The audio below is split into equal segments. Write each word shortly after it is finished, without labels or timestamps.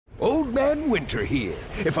Old Man Winter here.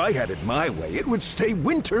 If I had it my way, it would stay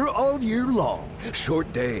winter all year long.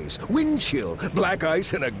 Short days, wind chill, black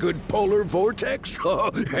ice, and a good polar vortex.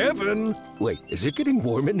 Oh, heaven. Wait, is it getting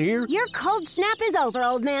warm in here? Your cold snap is over,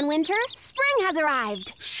 Old Man Winter. Spring has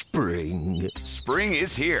arrived. Spring. Spring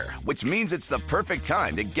is here, which means it's the perfect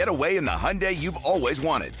time to get away in the Hyundai you've always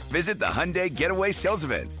wanted. Visit the Hyundai Getaway Sales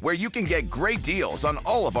Event, where you can get great deals on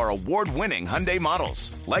all of our award-winning Hyundai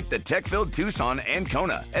models, like the tech-filled Tucson and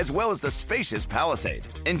Kona, as well as the spacious Palisade.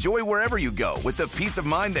 Enjoy wherever you go with the peace of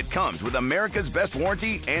mind that comes with America's best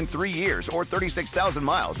warranty and 3 years or 36,000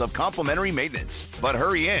 miles of complimentary maintenance. But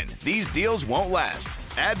hurry in, these deals won't last.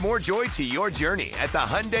 Add more joy to your journey at the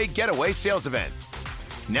Hyundai Getaway Sales Event.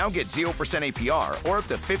 Now get 0% APR or up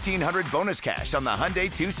to $1,500 bonus cash on the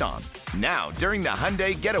Hyundai Tucson. Now, during the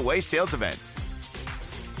Hyundai Getaway Sales Event.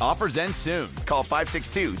 Offers end soon. Call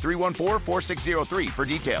 562-314-4603 for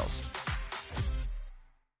details.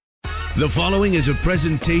 The following is a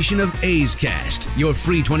presentation of A's Cast, your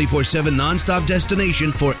free 24/7 nonstop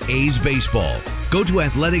destination for A's baseball. Go to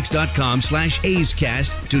athletics.com/A's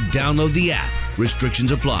Cast to download the app.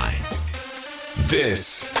 Restrictions apply.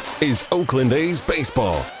 This is Oakland A's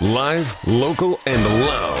baseball, live, local, and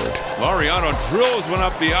loud. Laureano drills one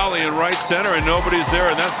up the alley in right center, and nobody's there,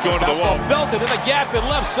 and that's going to the wall. Belted in the gap in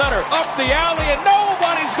left center, up the alley, and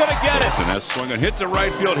nobody's going to get it. And that's swinging, hit to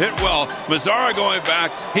right field, hit well. Mazzara going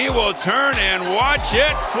back. He will turn and watch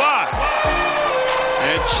it fly.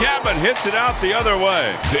 And Chapman hits it out the other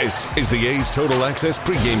way. This is the A's Total Access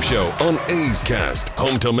pregame show on A's Cast,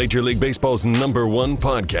 home to Major League Baseball's #1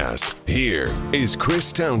 podcast. Here is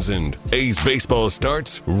Chris Townsend. A's baseball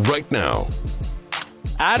starts right now.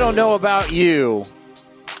 I don't know about you,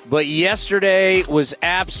 but yesterday was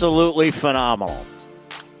absolutely phenomenal.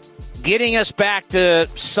 Getting us back to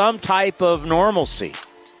some type of normalcy.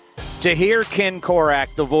 To hear Ken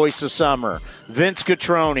Korak, the voice of summer, Vince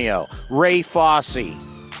Cotroneo, Ray Fosse,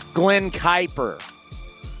 Glenn Kuiper,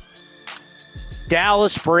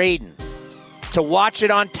 Dallas Braden, to watch it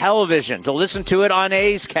on television, to listen to it on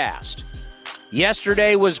A's Cast.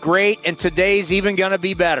 Yesterday was great, and today's even going to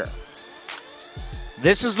be better.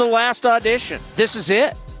 This is the last audition. This is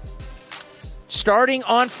it. Starting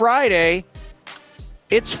on Friday,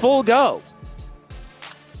 it's full go.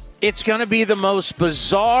 It's going to be the most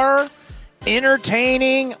bizarre,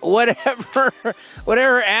 entertaining, whatever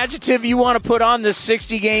adjective you want to put on this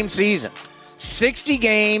 60-game season. 60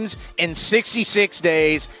 games in 66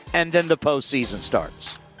 days, and then the postseason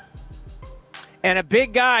starts. And a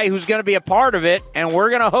big guy who's going to be a part of it, and we're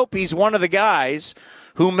going to hope he's one of the guys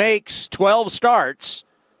who makes 12 starts,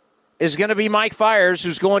 is going to be Mike Fiers,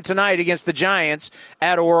 who's going tonight against the Giants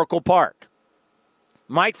at Oracle Park.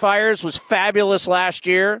 Mike Fiers was fabulous last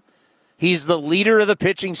year. He's the leader of the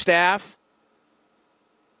pitching staff.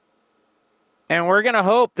 And we're going to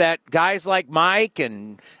hope that guys like Mike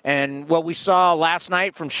and what we saw last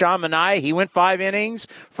night from Sean Manaea, he went 5 innings.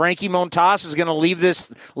 Frankie Montas is going to lead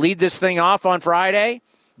this thing off on Friday,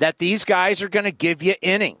 that these guys are going to give you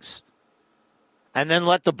innings. And then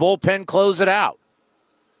let the bullpen close it out.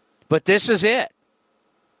 But this is it.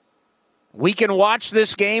 We can watch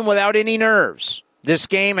this game without any nerves. This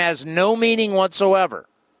game has no meaning whatsoever.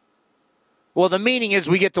 Well, the meaning is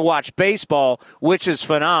we get to watch baseball, which is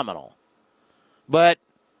phenomenal. But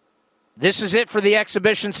this is it for the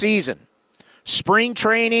exhibition season. Spring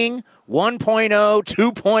training, 1.0,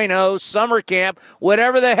 2.0, summer camp,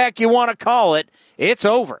 whatever the heck you want to call it, it's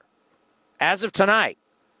over as of tonight.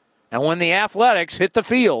 And when the Athletics hit the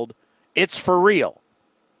field, it's for real.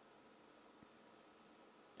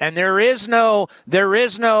 And there is no,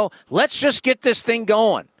 let's just get this thing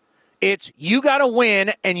going. It's you got to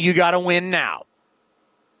win, and you got to win now.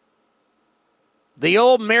 The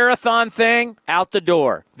old marathon thing, out the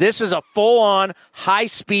door. This is a full-on,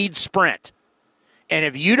 high-speed sprint. And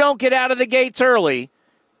if you don't get out of the gates early,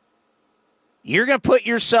 you're going to put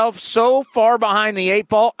yourself so far behind the 8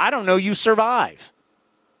 ball, I don't know you survive.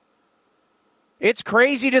 It's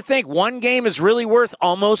crazy to think one game is really worth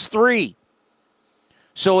almost 3.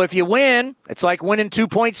 So if you win, it's like winning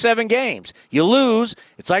 2.7 games. You lose,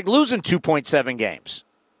 it's like losing 2.7 games.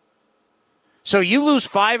 So you lose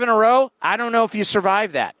 5 in a row, I don't know if you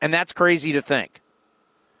survive that, and that's crazy to think.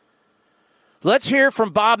 Let's hear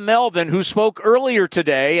from Bob Melvin, who spoke earlier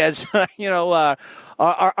today. As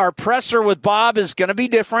our presser with Bob is going to be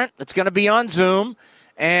different. It's going to be on Zoom,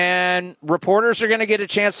 and reporters are going to get a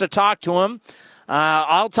chance to talk to him.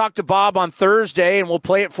 I'll talk to Bob on Thursday, and we'll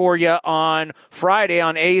play it for you on Friday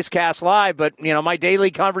on A's Cast Live. But, my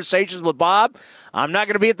daily conversations with Bob, I'm not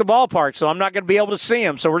going to be at the ballpark, so I'm not going to be able to see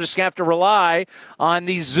him. So we're just going to have to rely on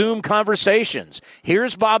these Zoom conversations.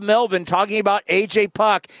 Here's Bob Melvin talking about A.J.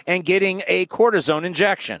 Puck and getting a cortisone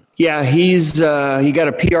injection. Yeah, he got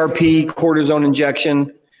a PRP cortisone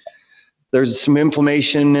injection. There's some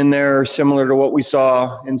inflammation in there similar to what we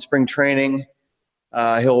saw in spring training.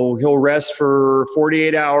 He'll rest for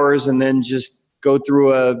 48 hours and then just go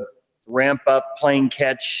through a ramp up playing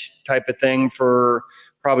catch type of thing for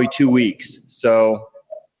probably 2 weeks. So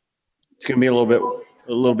it's going to be a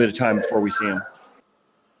little bit of time before we see him.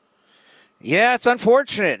 Yeah, it's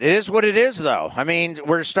unfortunate. It is what it is, though. I mean,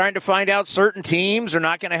 we're starting to find out certain teams are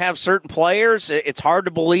not going to have certain players. It's hard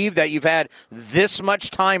to believe that you've had this much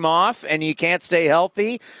time off and you can't stay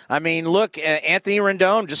healthy. I mean, look, Anthony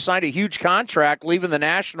Rendon just signed a huge contract leaving the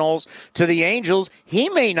Nationals to the Angels. He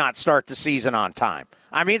may not start the season on time.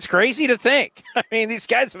 I mean, it's crazy to think. I mean, these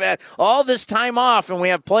guys have had all this time off, and we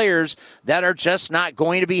have players that are just not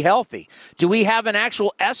going to be healthy. Do we have an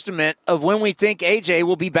actual estimate of when we think AJ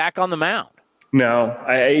will be back on the mound? No,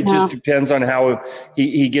 it just depends on how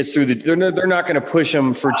he gets through they're not going to push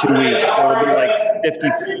him for 2 weeks. It'll be like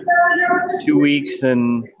 52 weeks,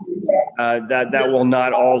 and that will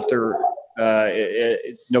not alter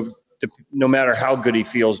no matter how good he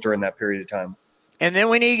feels during that period of time. And then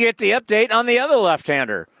we need to get the update on the other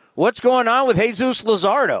left-hander. What's going on with Jesus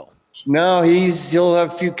Luzardo? No, he'll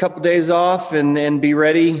have a couple days off and be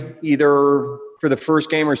ready either for the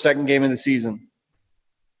first game or second game of the season.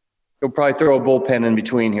 He'll probably throw a bullpen in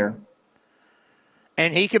between here.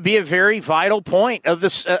 And he could be a very vital point of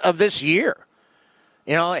this year.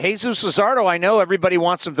 Jesus Luzardo, I know everybody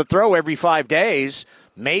wants him to throw every 5 days.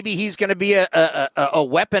 Maybe he's going to be a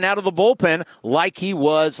weapon out of the bullpen like he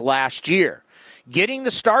was last year. Getting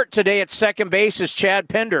the start today at second base is Chad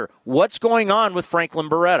Pinder. What's going on with Franklin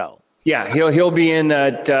Barreto? Yeah, he'll be in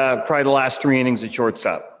at probably the last 3 innings at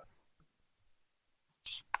shortstop.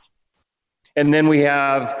 And then we'll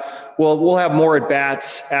have more at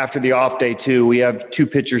bats after the off day too. We have 2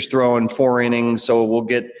 pitchers throwing 4 innings, so we'll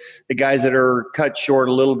get the guys that are cut short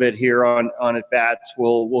a little bit here on at bats.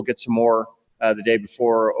 We'll get some more the day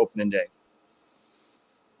before opening day.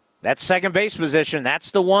 That second base position,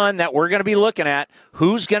 that's the one that we're going to be looking at.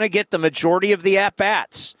 Who's going to get the majority of the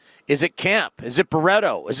at-bats? Is it Kemp? Is it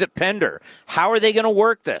Barreto? Is it Pinder? How are they going to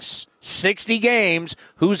work this? 60 games,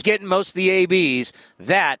 who's getting most of the ABs?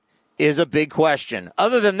 That is a big question.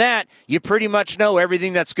 Other than that, you pretty much know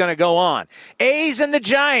everything that's going to go on. A's and the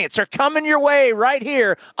Giants are coming your way right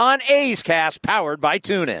here on A's Cast, powered by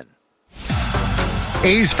TuneIn.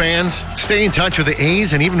 A's fans, stay in touch with the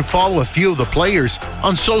A's and even follow a few of the players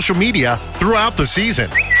on social media throughout the season.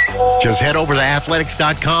 Just head over to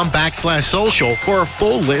athletics.com/social for a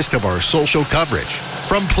full list of our social coverage.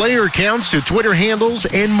 From player accounts to Twitter handles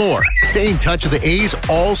and more. Stay in touch with the A's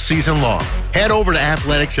all season long. Head over to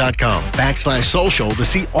athletics.com/social to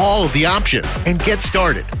see all of the options and get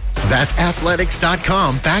started. That's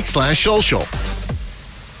athletics.com/social.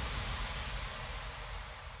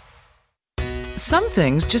 Some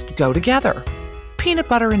things just go together. Peanut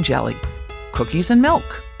butter and jelly, cookies and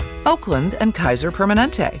milk, Oakland and Kaiser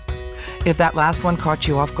Permanente. If that last one caught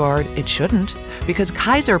you off guard, it shouldn't, because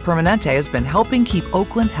Kaiser Permanente has been helping keep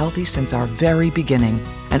Oakland healthy since our very beginning.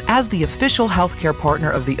 And as the official healthcare partner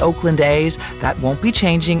of the Oakland A's, that won't be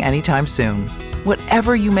changing anytime soon.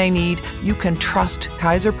 Whatever you may need, you can trust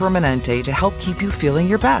Kaiser Permanente to help keep you feeling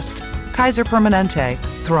your best. Kaiser Permanente.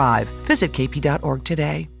 Thrive. Visit kp.org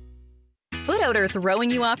today. Foot odor throwing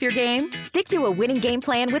you off your game? Stick to a winning game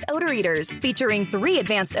plan with Odor Eaters, featuring 3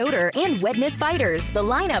 advanced odor and wetness fighters. The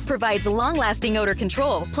lineup provides long-lasting odor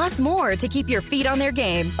control, plus more to keep your feet on their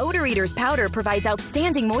game. Odor Eaters powder provides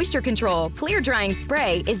outstanding moisture control. Clear drying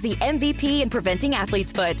spray is the MVP in preventing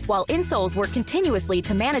athlete's foot, while insoles work continuously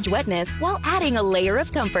to manage wetness while adding a layer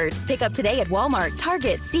of comfort. Pick up today at Walmart,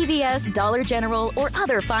 Target, CVS, Dollar General, or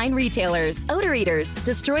other fine retailers. Odor Eaters.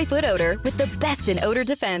 Destroy foot odor with the best in odor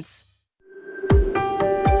defense.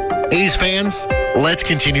 A's fans, let's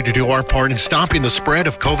continue to do our part in stopping the spread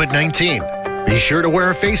of COVID-19. Be sure to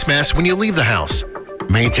wear a face mask when you leave the house.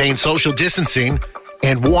 Maintain social distancing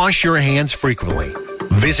and wash your hands frequently.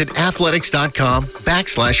 Visit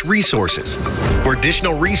athletics.com/resources for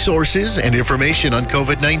additional resources and information on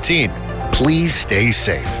COVID-19. Please stay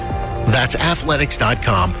safe. That's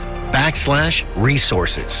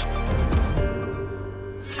athletics.com/resources.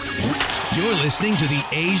 You're listening to the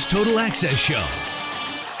A's Total Access Show.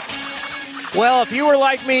 Well, if you were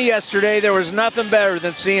like me yesterday, there was nothing better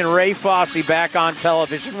than seeing Ray Fosse back on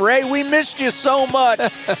television. Ray, we missed you so much.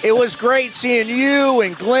 It was great seeing you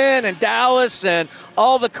and Glenn and Dallas and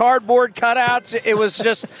all the cardboard cutouts. It was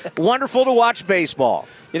just wonderful to watch baseball.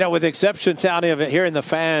 With the exception, Tony, of hearing the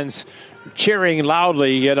fans cheering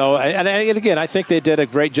loudly, and again, I think they did a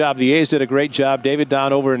great job. The A's did a great job. David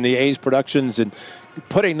Don over in the A's Productions and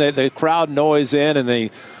putting the crowd noise in and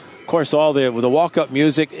of course, all the walk-up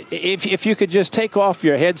music. If you could just take off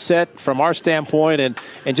your headset from our standpoint and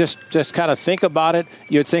just kind of think about it,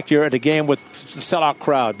 you'd think you're at a game with a sellout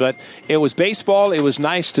crowd. But it was baseball. It was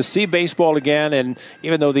nice to see baseball again. And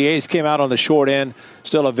even though the A's came out on the short end,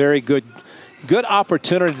 still a very good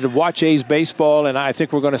opportunity to watch A's baseball, and I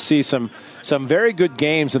think we're going to see some very good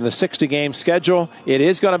games in the 60-game schedule. It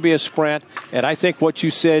is going to be a sprint, and I think what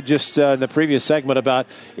you said just in the previous segment about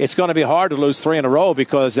it's going to be hard to lose 3 in a row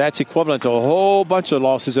because that's equivalent to a whole bunch of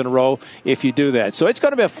losses in a row if you do that. So it's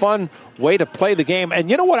going to be a fun way to play the game.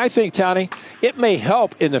 And you know what I think, Tony? It may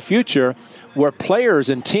help in the future where players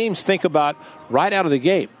and teams think about right out of the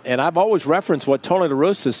gate. And I've always referenced what Tony La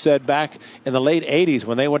Russa said back in the late 80s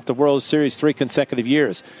when they went to the World Series 3 consecutive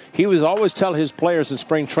years. He would always tell his players in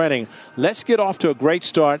spring training, let's get off to a great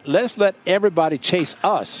start. Let's let everybody chase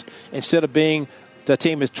us instead of being the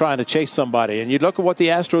team is trying to chase somebody. And you look at what the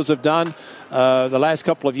Astros have done the last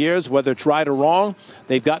couple of years, whether it's right or wrong,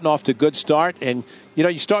 they've gotten off to a good start. And,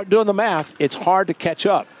 you start doing the math, it's hard to catch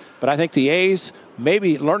up. But I think the A's may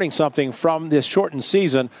be learning something from this shortened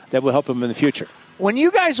season that will help them in the future. When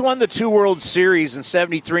you guys won the 2 World Series in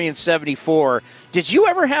 73 and 74, did you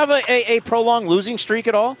ever have a prolonged losing streak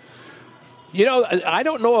at all? I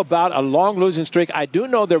don't know about a long losing streak. I do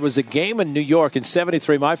know there was a game in New York in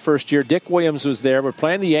 73, my first year. Dick Williams was there. We're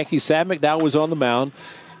playing the Yankees. Sam McDowell was on the mound.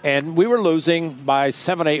 And we were losing by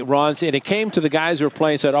 7, 8 runs. And it came to the guys who were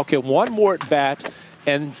playing and said, okay, one more at bat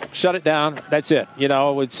and shut it down. That's it.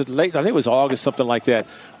 It's late. I think it was August, something like that.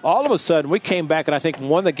 All of a sudden, we came back and I think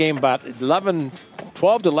won the game about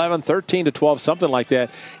 12 to 11, 13 to 12, something like that.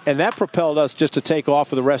 And that propelled us just to take off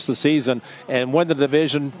for the rest of the season and win the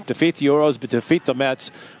division, defeat the Orioles, but defeat the Mets.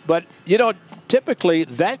 But, typically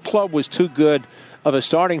that club was too good of a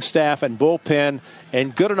starting staff and bullpen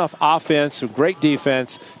and good enough offense and great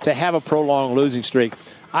defense to have a prolonged losing streak.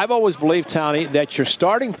 I've always believed, Tony, that your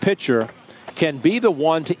starting pitcher can be the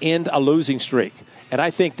one to end a losing streak. And I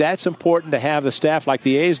think that's important to have the staff like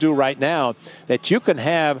the A's do right now, that you can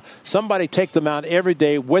have somebody take the mound every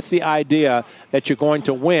day with the idea that you're going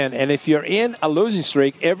to win. And if you're in a losing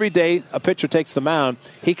streak, every day a pitcher takes the mound,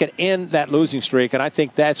 he can end that losing streak. And I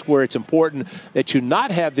think that's where it's important that you not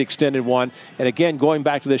have the extended one. And again, going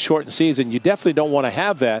back to this shortened season, you definitely don't want to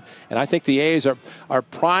have that. And I think the A's are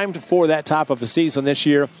primed for that type of a season this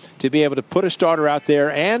year to be able to put a starter out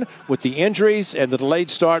there. And with the injuries and the delayed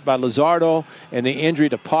start by Luzardo and the injury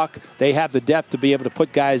to Puck, they have the depth to be able to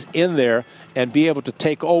put guys in there and be able to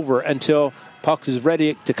take over until Puck is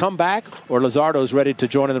ready to come back or Luzardo is ready to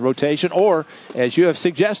join in the rotation, or, as you have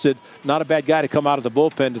suggested, not a bad guy to come out of the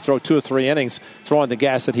bullpen to throw 2 or 3 innings throwing the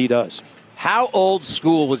gas that he does. How old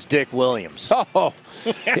school was Dick Williams? Oh,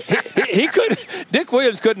 he could. Dick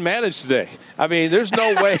Williams couldn't manage today. I mean, there's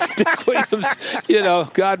no way Dick Williams,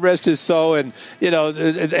 God rest his soul, and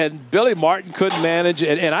and Billy Martin couldn't manage.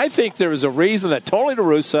 And I think there was a reason that Tony La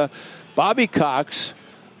Russa, Bobby Cox,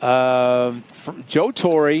 Joe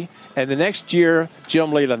Torre, and the next year,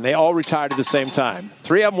 Jim Leyland, they all retired at the same time.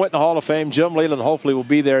 3 of them went in the Hall of Fame. Jim Leyland hopefully will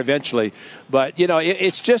be there eventually. But,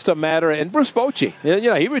 it's just a matter – and Bruce Bochy,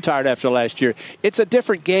 he retired after last year. It's a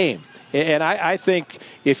different game. And I think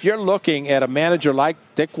if you're looking at a manager like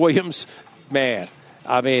Dick Williams, man,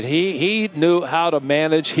 I mean, he knew how to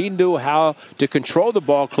manage. He knew how to control the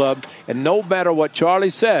ball club. And no matter what Charlie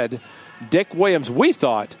said, Dick Williams, we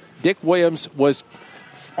thought Dick Williams was –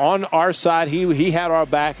 on our side, he had our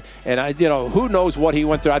back, and who knows what he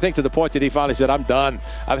went through. I think to the point that he finally said, "I'm done.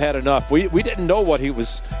 I've had enough." We didn't know what he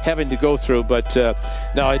was having to go through, but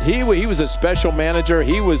no, he was a special manager.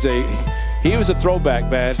 He was a throwback,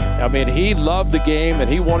 man. I mean, he loved the game, and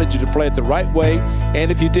he wanted you to play it the right way. And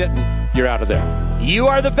if you didn't, you're out of there. You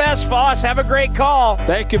are the best, Foss. Have a great call.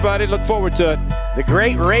 Thank you, buddy. Look forward to it. The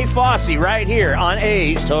great Ray Fosse right here on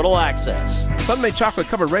A's Total Access. Sun-Maid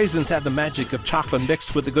chocolate-covered raisins have the magic of chocolate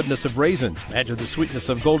mixed with the goodness of raisins. Imagine the sweetness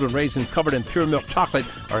of golden raisins covered in pure milk chocolate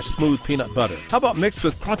or smooth peanut butter. How about mixed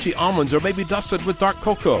with crunchy almonds or maybe dusted with dark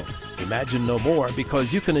cocoa? Imagine no more,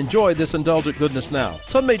 because you can enjoy this indulgent goodness now.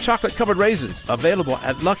 Sun-Maid chocolate-covered raisins, available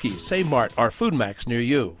at Lucky, Save Mart, or Food Max near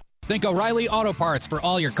you. Think O'Reilly Auto Parts for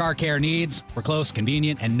all your car care needs. We're close,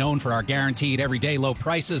 convenient, and known for our guaranteed everyday low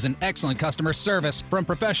prices and excellent customer service from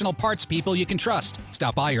professional parts people you can trust.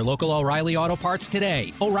 Stop by your local O'Reilly Auto Parts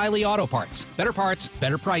today. O'Reilly Auto Parts. Better parts,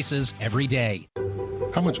 better prices every day.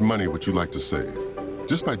 How much money would you like to save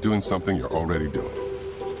just by doing something you're already doing?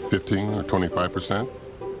 15 or 25%?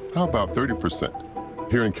 How about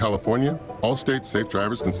 30%? Here in California, Allstate safe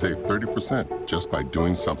drivers can save 30% just by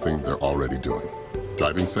doing something they're already doing.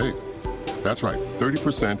 Driving safe. That's right,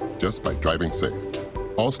 30% just by driving safe.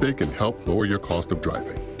 Allstate can help lower your cost of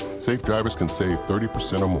driving. Safe drivers can save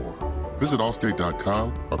 30% or more. Visit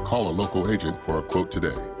allstate.com or call a local agent for a quote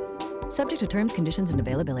today. Subject to terms, conditions, and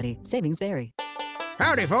availability. Savings vary.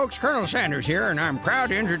 Howdy, folks. Colonel Sanders here, and I'm proud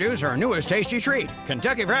to introduce our newest tasty treat,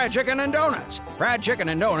 Kentucky Fried Chicken and Donuts. Fried chicken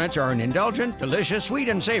and donuts are an indulgent, delicious, sweet,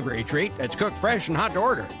 and savory treat that's cooked fresh and hot to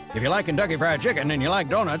order. If you like Kentucky Fried Chicken and you like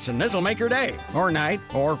donuts, then this'll make your day, or night,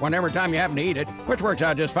 or whenever time you happen to eat it, which works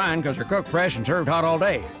out just fine because they're cooked fresh and served hot all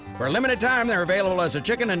day. For a limited time, they're available as a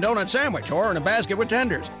chicken and donut sandwich or in a basket with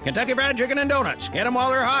tenders. Kentucky Fried Chicken and Donuts. Get them while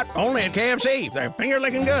they're hot, only at KFC. They're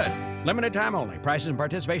finger-licking good. Limited time only. Prices and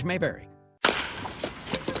participation may vary.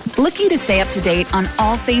 Looking to stay up to date on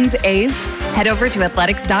all things A's? Head over to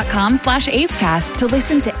athletics.com/A'sCast to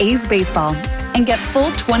listen to A's baseball and get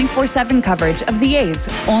full 24/7 coverage of the A's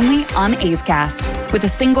only on A's Cast. With a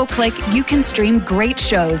single click, you can stream great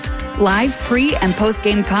shows, live pre- and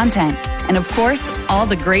post-game content, and of course, all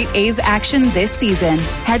the great A's action this season.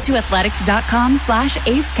 Head to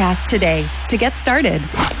athletics.com/A'sCast today to get started.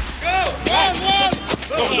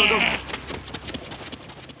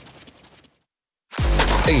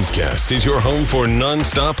 A's Cast is your home for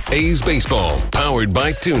non-stop A's baseball, powered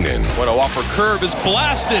by TuneIn. What a whopper curve is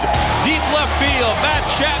blasted. Deep left field. Matt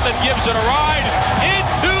Chapman gives it a ride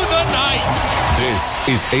into the night. This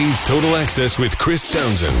is A's Total Access with Chris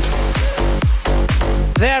Townsend.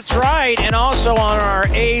 That's right, and also on our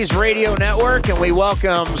A's radio network, and we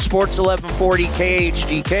welcome Sports 1140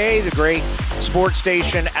 KHGK, the great sports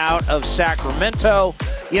station out of Sacramento.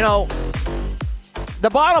 You know, the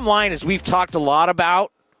bottom line is we've talked a lot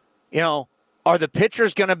about, are the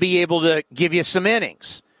pitchers going to be able to give you some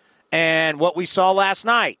innings? And what we saw last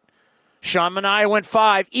night, Sean Manaea went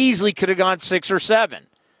 5, easily could have gone 6 or 7.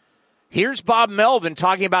 Here's Bob Melvin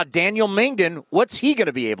talking about Daniel Mengden. What's he going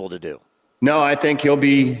to be able to do? No, I think he'll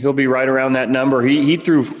be right around that number.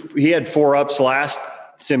 He had 4 ups last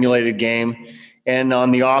simulated game, and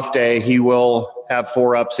on the off day he will have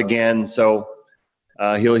 4 ups again. So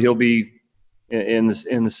he'll be in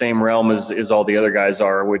the same realm as all the other guys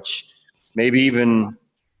are, which maybe even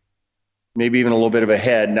a little bit of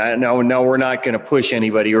ahead. Now we're not going to push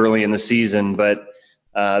anybody early in the season, but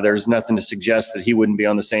there's nothing to suggest that he wouldn't be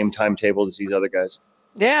on the same timetable as these other guys.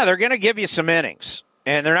 Yeah, they're going to give you some innings,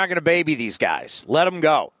 and they're not going to baby these guys. Let them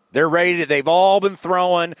go. They're ready. They've all been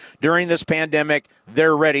throwing during this pandemic.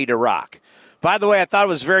 They're ready to rock. By the way, I thought it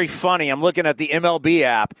was very funny. I'm looking at the MLB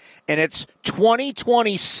app, and it's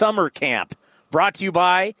 2020 Summer Camp, brought to you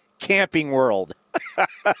by Camping World.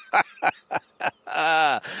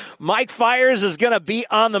 Mike Fiers is going to be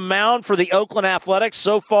on the mound for the Oakland Athletics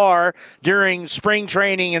so far during spring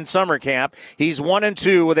training and summer camp. He's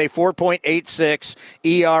 1-2 with a 4.86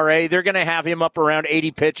 ERA. They're going to have him up around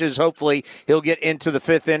 80 pitches. Hopefully he'll get into the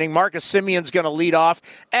 5th inning. Marcus Simeon's going to lead off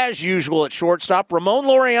as usual at shortstop. Ramon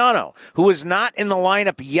Laureano, who was not in the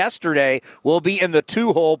lineup yesterday, will be in the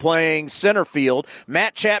 2-hole playing center field.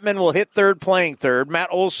 Matt Chapman will hit third playing third. Matt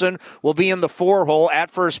Olson will be in the 4-hole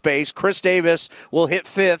at first base. Chris Davis will hit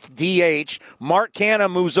 5th, DH. Mark Canha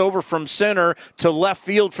moves over from center to left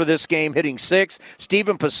field for this game, hitting 6th.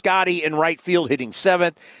 Stephen Piscotty in right field, hitting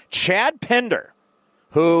 7th. Chad Pender,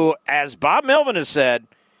 who, as Bob Melvin has said,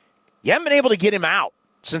 you haven't been able to get him out.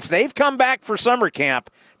 Since they've come back for summer camp,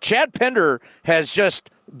 Chad Pender has just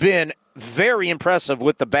been very impressive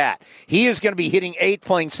with the bat. He is going to be hitting 8th,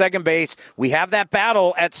 playing second base. We have that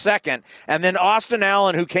battle at second. And then Austin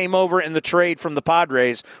Allen, who came over in the trade from the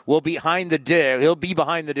Padres, will be behind the dish. He'll be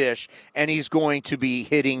behind the dish, and he's going to be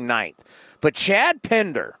hitting 9th. But Chad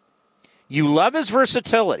Pender, you love his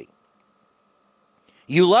versatility.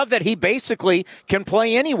 You love that he basically can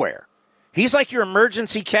play anywhere. He's like your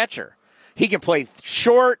emergency catcher. He can play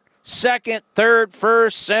short, second, third,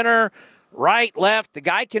 first, center, right, left. The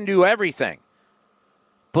guy can do everything.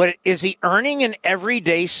 But is he earning an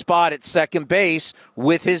everyday spot at second base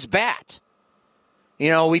with his bat?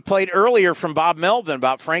 We played earlier from Bob Melvin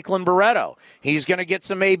about Franklin Barreto. He's going to get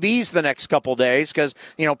some ABs the next couple days because,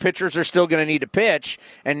 pitchers are still going to need to pitch.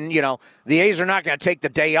 And, the A's are not going to take the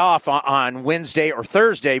day off on Wednesday or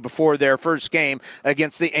Thursday before their first game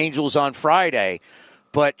against the Angels on Friday.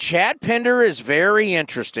 But Chad Pinder is very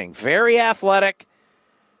interesting, very athletic.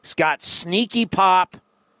 He's got sneaky pop.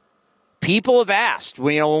 People have asked,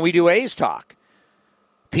 when we do A's Talk,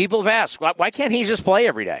 people have asked, why can't he just play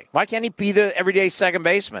every day? Why can't he be the everyday second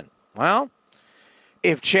baseman? Well,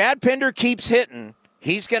 if Chad Pinder keeps hitting,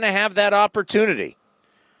 he's going to have that opportunity.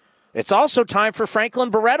 It's also time for Franklin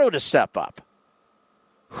Barreto to step up.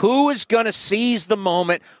 Who is going to seize the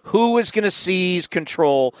moment? Who is going to seize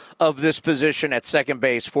control of this position at second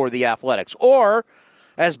base for the Athletics? Or,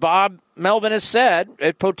 as Bob Melvin has said,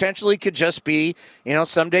 it potentially could just be,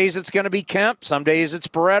 some days it's going to be Kemp, some days it's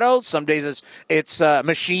Barreto, some days it's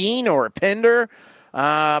Machine or Pinder.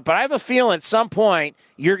 But I have a feeling at some point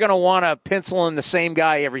you're going to want to pencil in the same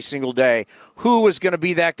guy every single day. Who is going to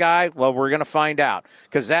be that guy? Well, we're going to find out.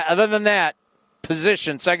 Because other than that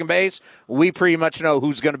position, second base, we pretty much know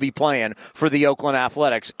who's going to be playing for the Oakland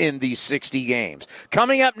Athletics in these 60 games.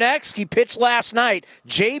 Coming up next, he pitched last night.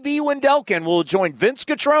 J.B. Wendelken will join Vince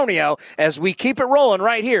Cotroneo as we keep it rolling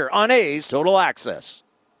right here on A's Total Access.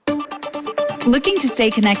 Looking to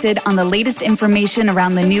stay connected on the latest information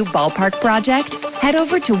around the new ballpark project? Head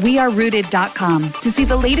over to wearerooted.com to see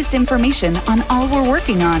the latest information on all we're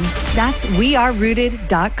working on. That's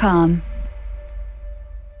wearerooted.com.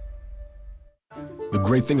 The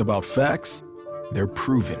great thing about facts, they're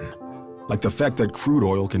proven. Like the fact that crude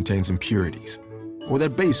oil contains impurities, or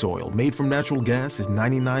that base oil made from natural gas is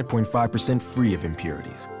 99.5% free of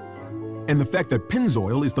impurities. And the fact that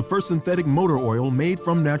Pennzoil is the first synthetic motor oil made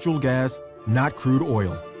from natural gas, not crude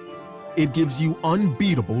oil. It gives you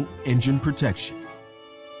unbeatable engine protection.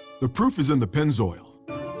 The proof is in the Pennzoil.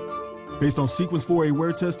 Based on Sequence 4A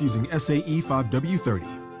wear test using SAE 5W30.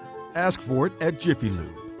 Ask for it at Jiffy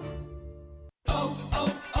Lube.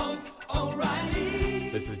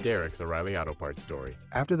 This is Derek's O'Reilly Auto Parts story.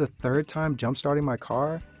 After the third time jump-starting my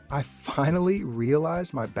car, I finally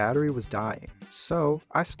realized my battery was dying. So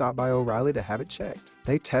I stopped by O'Reilly to have it checked.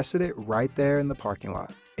 They tested it right there in the parking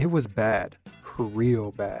lot. It was bad,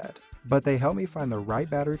 real bad. But they helped me find the right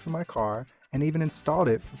battery for my car and even installed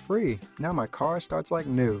it for free. Now my car starts like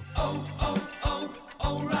new.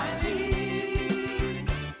 O'Reilly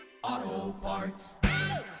Auto Parts.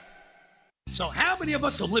 So how many of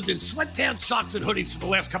us have lived in sweatpants, socks, and hoodies for the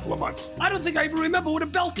last couple of months? I don't think I even remember what a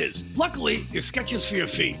belt is. Luckily, there's Skechers for your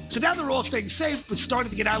feet. So now they're all staying safe, but starting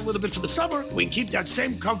to get out a little bit for the summer. We can keep that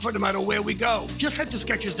same comfort no matter where we go. Just head to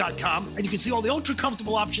Skechers.com, and you can see all the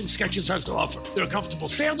ultra-comfortable options Skechers has to offer. There are comfortable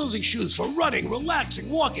sandals and shoes for running, relaxing,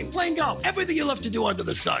 walking, playing golf, everything you love to do under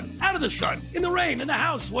the sun, out of the sun, in the rain, in the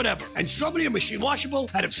house, whatever. And so many are machine washable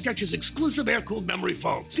out of Skechers' exclusive air-cooled memory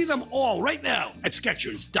foam. See them all right now at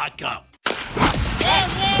Skechers.com.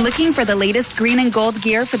 Looking for the latest green and gold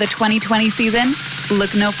gear for the 2020 season?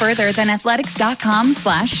 Look no further than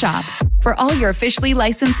athletics.com/shop for all your officially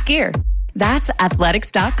licensed gear. That's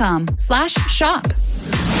athletics.com/shop.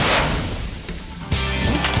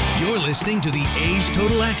 You're listening to the A's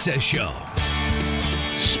Total Access Show.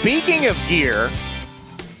 Speaking of gear,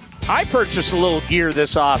 I purchased a little gear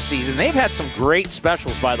this offseason. They've had some great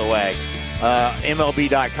specials, by the way,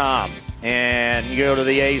 MLB.com. And you go to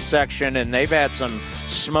the A's section, and they've had some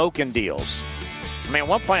smoking deals. I mean, at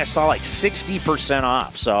one point I saw like 60%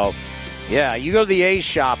 off. So, yeah, you go to the A's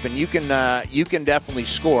shop, and you can definitely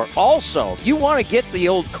score. Also, if you want to get the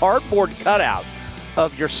old cardboard cutout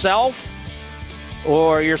of yourself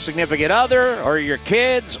or your significant other or your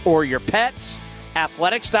kids or your pets,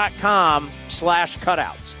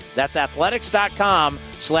 athletics.com/cutouts. That's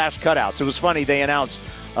athletics.com/cutouts. It was funny. They announced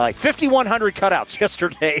like 5,100 cutouts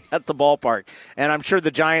yesterday at the ballpark. And I'm sure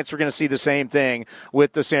the Giants are going to see the same thing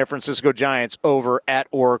with the San Francisco Giants over at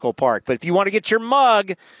Oracle Park. But if you want to get your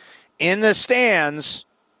mug in the stands,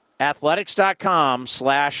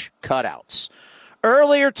 athletics.com/cutouts.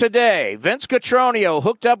 Earlier today, Vince Cotroneo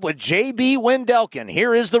hooked up with J.B. Wendelken.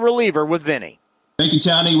 Here is the reliever with Vinny. Thank you,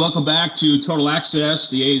 Tony. Welcome back to Total Access.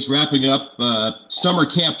 The A's wrapping up Summer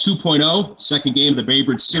Camp 2.0, second game of the Babe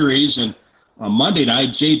Ruth Series. And on Monday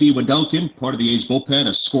night, J.B. Wendelken, part of the A's bullpen,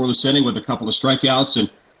 a scoreless inning with a couple of strikeouts.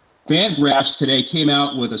 And Fangraphs today came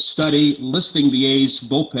out with a study listing the A's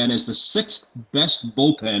bullpen as the sixth best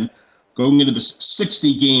bullpen going into this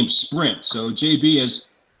 60-game sprint. So, J.B.,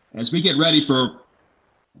 as we get ready for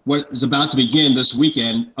what is about to begin this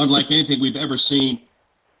weekend, unlike anything we've ever seen,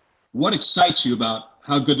 what excites you about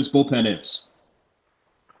how good this bullpen is?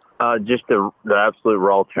 Just the absolute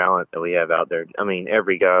raw talent that we have out there. I mean,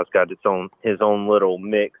 every guy's got his own little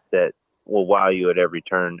mix that will wow you at every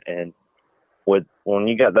turn. And when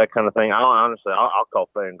you got that kind of thing, I'll call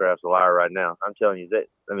Fangraphs a liar right now. I'm telling you that.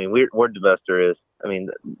 I mean, we're the best there is. I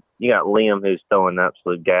mean, you got Liam, who's throwing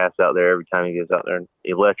absolute gas out there every time he gets out there, and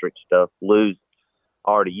electric stuff. Lou's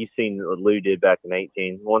already, you've seen what Lou did back in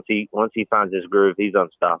 18. Once he finds his groove, he's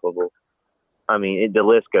unstoppable. I mean, the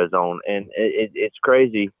list goes on, and it's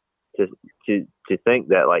crazy to think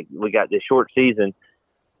that, like, we got this short season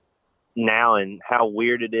now, and how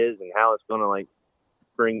weird it is, and how it's going to, like,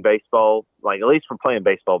 bring baseball, like, at least for playing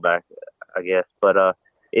baseball back, I guess. But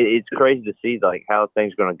it's crazy to see, like, how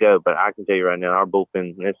things are going to go. But I can tell you right now, our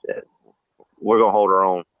bullpen, we're going to hold our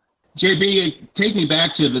own. JB, take me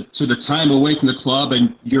back to the time away from the club,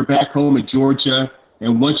 and you're back home in Georgia.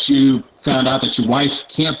 And once you found out that your wife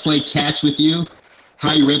can't play catch with you,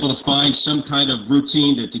 how you were able to find some kind of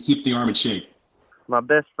routine to keep the arm in shape? My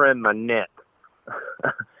best friend, my net.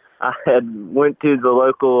 I had went to the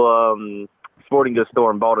local sporting goods store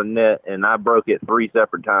and bought a net, and I broke it 3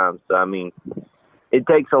 separate times. So I mean, it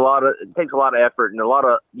takes a lot of effort,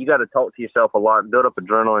 and you got to talk to yourself a lot and build up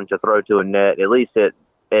adrenaline to throw to a net, at least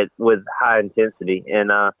with high intensity. And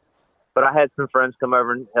but I had some friends come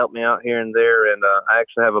over and help me out here and there, and I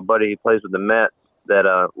actually have a buddy who plays with the Mets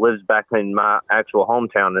that lives back in my actual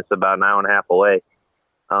hometown. That's about an hour and a half away.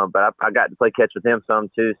 But I got to play catch with him some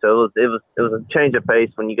too, so it was a change of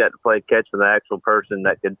pace when you got to play catch with an actual person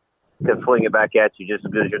that could fling it back at you just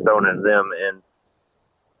as good as you're throwing it at them. And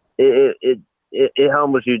it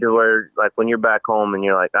humbles you to where, like, when you're back home and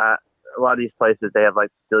you're like, a lot of these places, they have like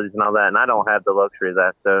facilities and all that, and I don't have the luxury of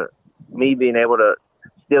that. So me being able to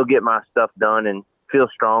still get my stuff done and feel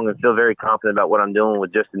strong and feel very confident about what I'm doing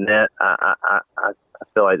with just a net, I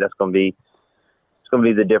feel like that's going to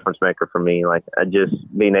be the difference maker for me. Like, just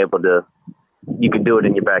being able to, you can do it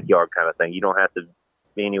in your backyard kind of thing. You don't have to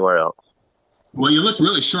be anywhere else. Well, you looked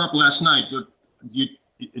really sharp last night, but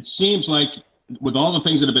it seems like with all the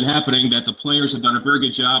things that have been happening that the players have done a very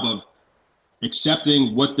good job of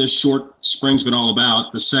accepting what this short spring's been all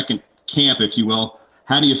about, the second camp, if you will.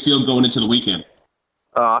 How do you feel going into the weekend?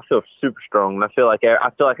 I feel super strong, and I feel like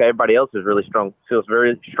everybody else is really strong. Feels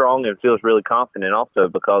very strong and feels really confident also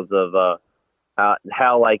because of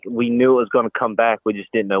how, like, we knew it was going to come back. We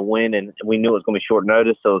just didn't know when, and we knew it was going to be short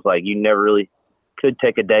notice. So it was like you never really could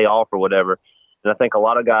take a day off or whatever. And I think a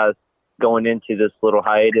lot of guys going into this little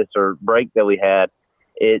hiatus or break that we had,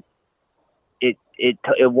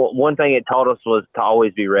 one thing it taught us was to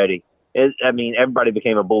always be ready. Everybody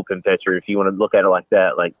became a bullpen pitcher if you want to look at it like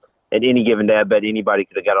that. Like, at any given day, I bet anybody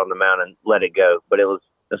could have got on the mound and let it go. But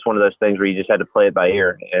it's one of those things where you just had to play it by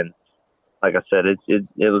ear. And like I said, it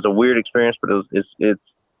was a weird experience, but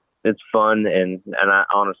it's fun, and I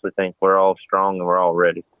honestly think we're all strong and we're all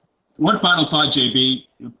ready. One final thought, JB.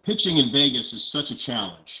 Pitching in Vegas is such a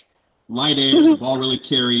challenge. Light air, the ball really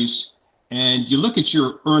carries, and you look at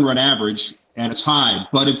your earned run average, and it's high,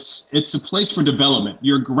 but it's a place for development.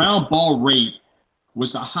 Your ground ball rate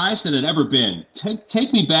was the highest it had ever been.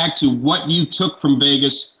 Take me back to what you took from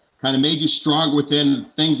Vegas, kind of made you stronger within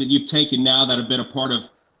things that you've taken now that have been a part of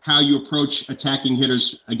how you approach attacking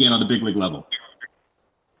hitters again on the big league level.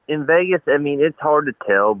 In Vegas, it's hard to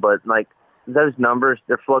tell, but like those numbers,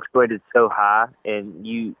 they're fluctuated so high, and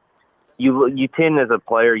you tend, as a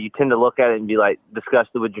player, you tend to look at it and be like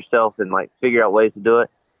disgusted with yourself and like figure out ways to do it.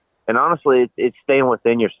 And honestly, it's staying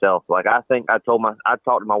within yourself. Like, I think I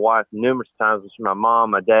talked to my wife numerous times, with my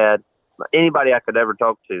mom, my dad, anybody I could ever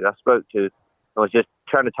talk to, I spoke to. I was just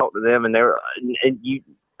trying to talk to them, and it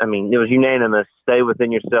was unanimous. Stay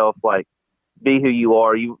within yourself, like, be who you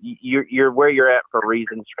are. You're where you're at for a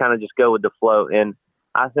reason. You kind of just go with the flow. And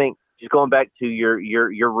I think just going back to your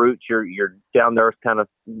roots, your down to earth kind of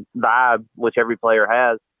vibe, which every player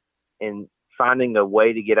has, and finding a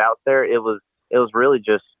way to get out there, it was really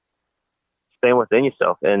just staying within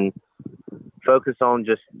yourself and focus on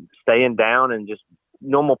just staying down and just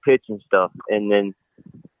normal pitching stuff. And then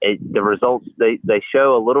the results, they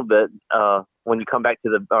show a little bit when you come back to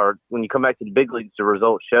the big leagues. The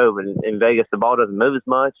results show. But in Vegas, the ball doesn't move as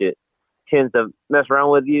much. It tends to mess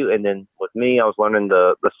around with you. And then with me, I was learning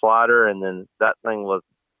the slider, and then that thing was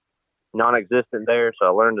non-existent there. So I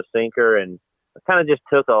learned the sinker, and I kind of just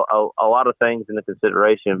took a lot of things into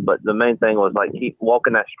consideration. But the main thing was, like, keep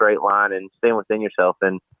walking that straight line and staying within yourself,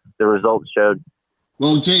 and the results showed.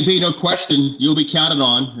 Well, JB, no question, you'll be counted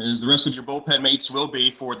on, as the rest of your bullpen mates will be,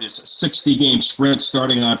 for this 60-game sprint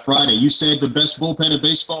starting on Friday. You said the best bullpen in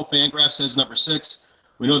baseball. Fangraphs says number 6.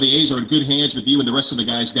 We know the A's are in good hands with you and the rest of the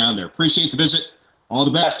guys down there. Appreciate the visit. All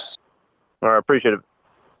the best. All right, appreciate it.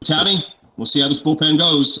 Townie, we'll see how this bullpen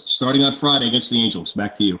goes starting on Friday against the Angels.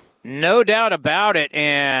 Back to you. No doubt about it.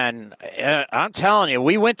 And I'm telling you,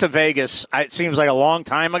 we went to Vegas, it seems like a long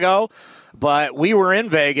time ago, but we were in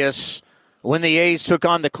Vegas when the A's took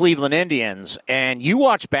on the Cleveland Indians, and you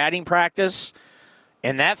watch batting practice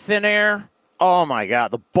in that thin air, oh, my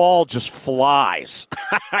God, the ball just flies.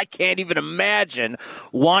 I can't even imagine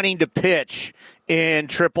wanting to pitch in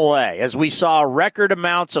AAA, as we saw record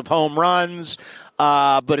amounts of home runs,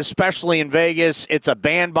 but especially in Vegas, it's a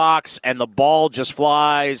bandbox, and the ball just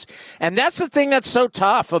flies. And that's the thing that's so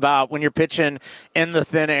tough about when you're pitching in the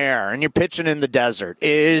thin air and you're pitching in the desert,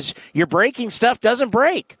 is your breaking stuff doesn't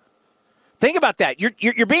break. Think about that.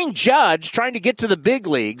 You're being judged trying to get to the big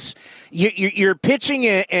leagues. You're pitching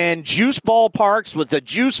in juice ballparks with the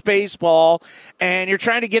juice baseball, and you're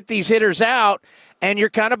trying to get these hitters out, and you're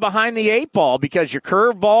kind of behind the eight ball because your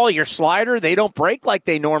curveball, your slider, they don't break like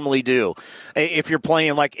they normally do if you're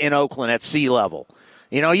playing like in Oakland at sea level.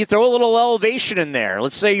 You know, you throw a little elevation in there.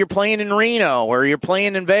 Let's say you're playing in Reno or you're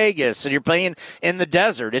playing in Vegas and you're playing in the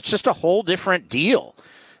desert. It's just a whole different deal,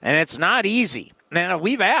 and it's not easy. Now,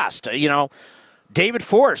 we've asked, David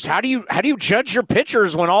Forst, how do you judge your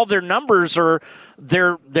pitchers when all their numbers are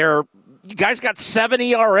they're you guys got 7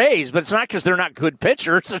 ERAs, but it's not because they're not good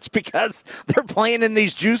pitchers. It's because they're playing in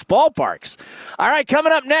these juice ballparks. All right,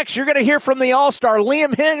 coming up next, you're going to hear from the All-Star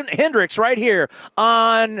Liam Hendriks right here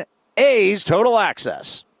on A's Total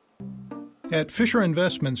Access. At Fisher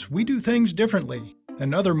Investments, we do things differently,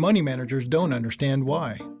 and other money managers don't understand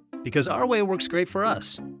why. Because our way works great for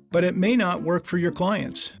us. But it may not work for your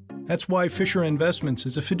clients. That's why Fisher Investments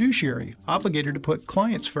is a fiduciary, obligated to put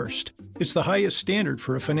clients first. It's the highest standard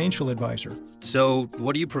for a financial advisor. So,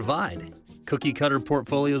 what do you provide? Cookie-cutter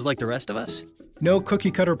portfolios like the rest of us? No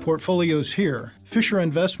cookie-cutter portfolios here. Fisher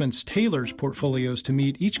Investments tailors portfolios to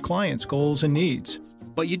meet each client's goals and needs.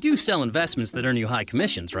 But you do sell investments that earn you high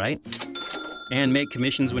commissions, right? And make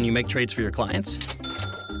commissions when you make trades for your clients?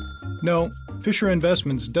 No, Fisher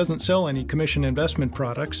Investments doesn't sell any commission investment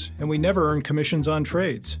products, and we never earn commissions on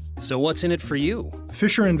trades. So what's in it for you?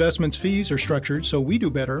 Fisher Investments fees are structured so we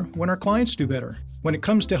do better when our clients do better. When it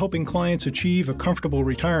comes to helping clients achieve a comfortable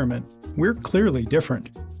retirement, we're clearly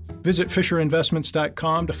different. Visit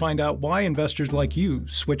FisherInvestments.com to find out why investors like you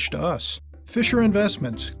switch to us. Fisher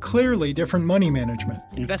Investments, clearly different money management.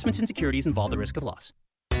 Investments in securities involve the risk of loss.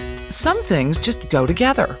 Some things just go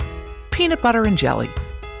together. Peanut butter and jelly.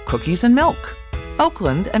 Cookies and milk,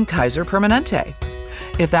 Oakland and Kaiser Permanente.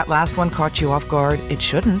 If that last one caught you off guard, it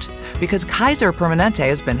shouldn't, because Kaiser Permanente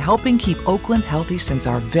has been helping keep Oakland healthy since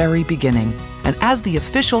our very beginning. And as the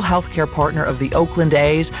official healthcare partner of the Oakland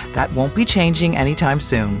A's, that won't be changing anytime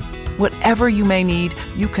soon. Whatever you may need,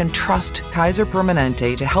 you can trust Kaiser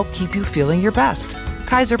Permanente to help keep you feeling your best.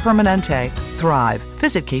 Kaiser Permanente. Thrive.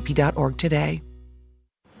 Visit kp.org today.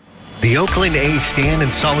 The Oakland A's stand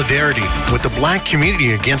in solidarity with the black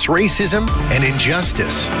community against racism and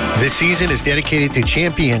injustice. This season is dedicated to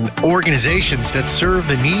champion organizations that serve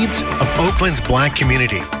the needs of Oakland's black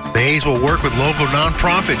community. The A's will work with local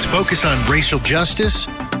nonprofits focused on racial justice,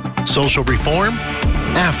 social reform,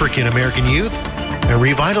 African American youth, and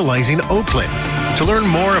revitalizing Oakland. To learn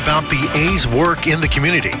more about the A's work in the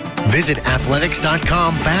community, visit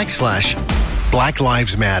athletics.com/Black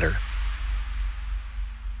Lives Matter.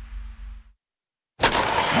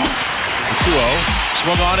 2-0.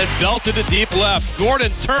 Swung on it, belted to deep left.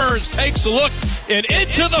 Gordon turns, takes a look, and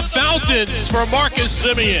into the fountains for Marcus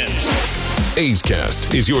Semien. A's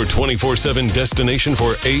Cast is your 24/7 destination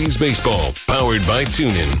for A's baseball, powered by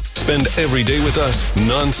TuneIn. Spend every day with us,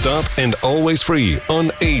 nonstop and always free on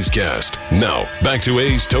A's Cast. Now, back to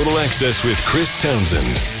A's Total Access with Chris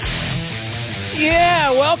Townsend.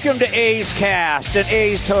 Yeah, welcome to A's Cast and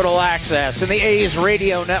A's Total Access and the A's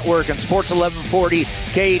Radio Network and Sports 1140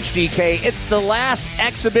 KHDK. It's the last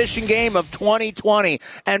exhibition game of 2020,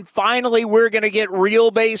 and finally we're going to get real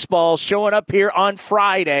baseball showing up here on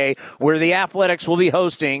Friday, where the Athletics will be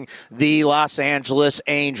hosting the Los Angeles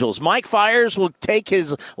Angels. Mike Fiers will take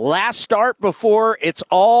his last start before it's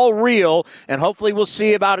all real, and hopefully we'll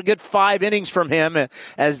see about a good 5 innings from him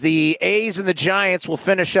as the A's and the Giants will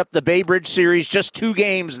finish up the Bay Bridge Series. Just 2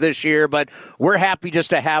 games this year, but we're happy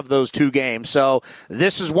just to have those 2 games. So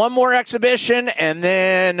this is one more exhibition, and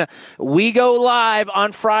then we go live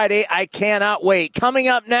on Friday. I cannot wait. Coming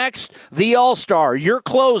up next, the All-Star, your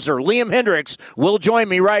closer, Liam Hendriks, will join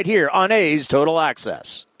me right here on A's Total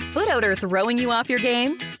Access. Foot odor throwing you off your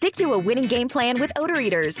game? Stick to a winning game plan with Odor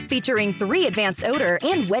Eaters, featuring 3 advanced odor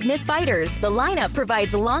and wetness fighters. The lineup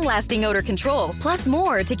provides long-lasting odor control, plus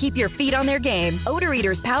more to keep your feet on their game. Odor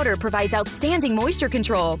Eaters powder provides outstanding moisture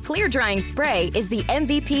control. Clear drying spray is the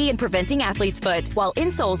MVP in preventing athlete's foot, while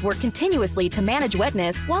insoles work continuously to manage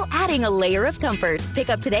wetness while adding a layer of comfort. Pick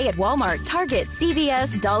up today at Walmart, Target,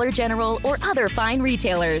 CVS, Dollar General, or other fine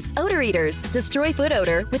retailers. Odor Eaters, destroy foot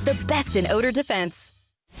odor with the best in odor defense.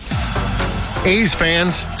 A's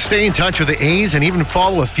fans, stay in touch with the A's and even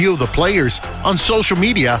follow a few of the players on social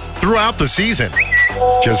media throughout the season.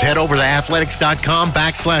 Just head over to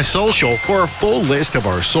athletics.com/social for a full list of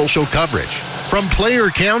our social coverage. From player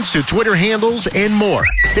accounts to Twitter handles and more.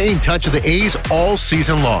 Stay in touch with the A's all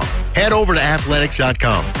season long. Head over to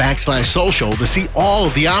athletics.com/social to see all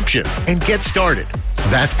of the options and get started.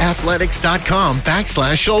 That's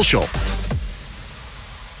athletics.com/social.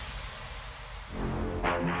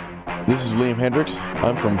 This is Liam Hendricks.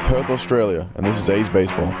 I'm from Perth, Australia, and this is A's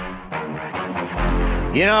Baseball.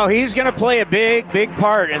 You know, he's going to play a big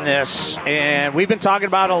part in this, and we've been talking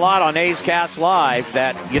about it a lot on A's Cast Live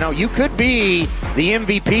that, you know, you could be the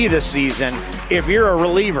MVP this season if you're a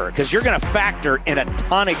reliever because you're going to factor in a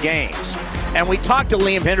ton of games. And we talked to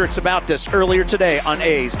Liam Hendricks about this earlier today on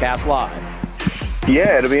A's Cast Live.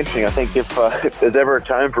 Yeah, it'll be interesting. I think if there's ever a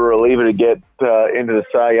time for a reliever to get into the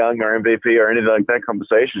Cy Young or MVP or anything like that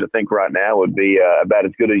conversation, I think right now would be about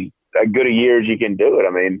as good a year as you can do it.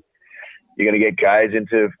 I mean, you're going to get guys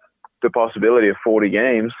into the possibility of 40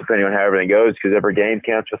 games, depending on how everything goes, because every game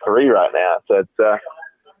counts for 3 right now. So it's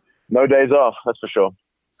no days off, that's for sure.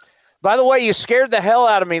 By the way, you scared the hell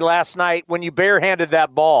out of me last night when you barehanded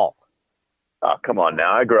that ball. Oh, come on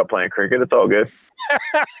now. I grew up playing cricket. It's all good.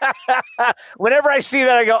 Whenever I see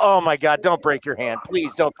that, I go, oh, my God, don't break your hand.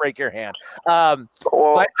 Please don't break your hand.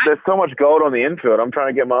 There's so much gold on the infield. I'm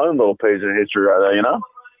trying to get my own little piece of history right there, you know?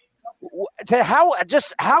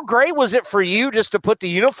 How great was it for you just to put the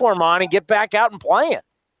uniform on and get back out and playing?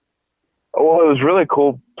 Well, it was really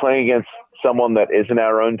cool playing against someone that isn't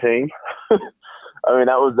our own team. I mean,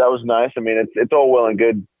 that was nice. I mean, it's all well and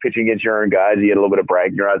good pitching against your own guys. You get a little bit of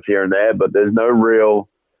bragging rights here and there, but there's no real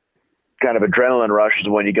kind of adrenaline rushes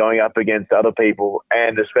when you're going up against other people,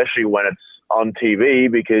 and especially when it's on TV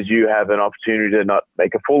because you have an opportunity to not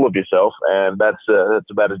make a fool of yourself, and that's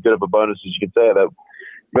about as good of a bonus as you can say. That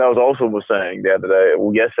was also was saying the other day,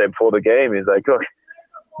 yesterday before the game, he's like, look,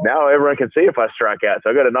 now everyone can see if I strike out,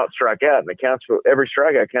 so I got to not strike out, and it counts for every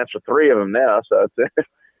strikeout counts for 3 of them now, so we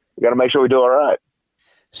got to make sure we do all right.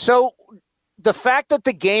 So the fact that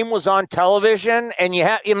the game was on television and you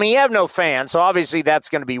have no fans, so obviously that's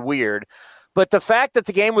going to be weird. But the fact that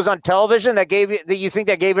the game was on television, you think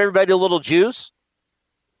that gave everybody a little juice?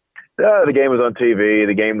 The game was on TV.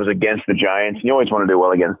 The game was against the Giants. And you always want to do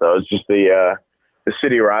well against those. Just the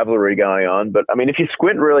city rivalry going on. But I mean, if you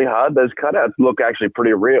squint really hard, those cutouts look actually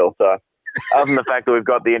pretty real. So other than the fact that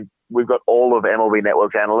we've got all of MLB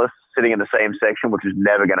Network's analysts sitting in the same section, which is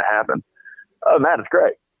never going to happen. Oh, man, it's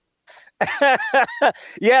great.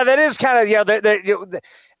 Yeah, that is kind of,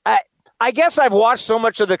 I guess I've watched so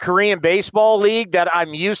much of the Korean Baseball League that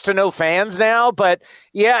I'm used to no fans now. But,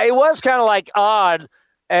 yeah, it was kind of like odd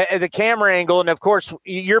at the camera angle. And, of course,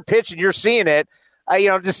 you're pitching, you're seeing it.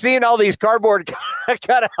 Just seeing all these cardboard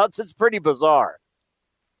cutouts, it's pretty bizarre.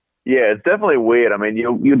 Yeah, it's definitely weird. I mean,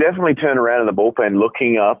 you definitely turn around in the bullpen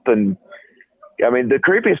looking up and, I mean, the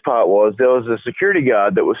creepiest part was there was a security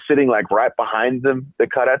guard that was sitting like right behind them, the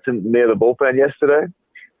cutouts near the bullpen yesterday.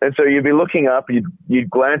 And so you'd be looking up, you'd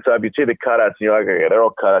glance up, you'd see the cutouts, and you're like, okay, they're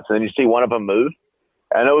all cutouts. And then you see one of them move.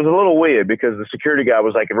 And it was a little weird because the security guard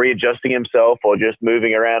was like readjusting himself or just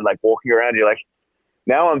moving around, like walking around. You're like,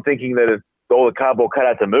 now I'm thinking that all the cardboard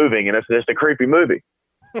cutouts are moving and it's just a creepy movie.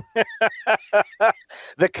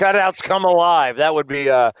 The cutouts come alive. That would be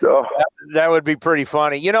that would be pretty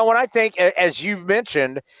funny. You know, when I think, as you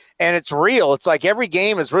mentioned, and it's real, it's like every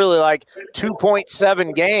game is really like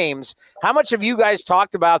 2.7 games. How much have you guys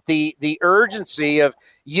talked about the urgency of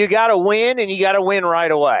you got to win and you got to win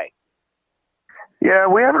right away? Yeah,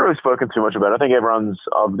 we haven't really spoken too much about it. I think everyone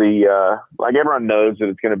knows that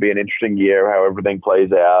it's going to be an interesting year, how everything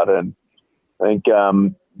plays out, and I think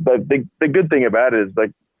but the good thing about it is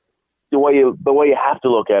like the way you have to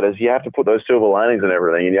look at it is you have to put those silver linings and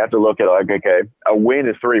everything, and you have to look at it like, okay, a win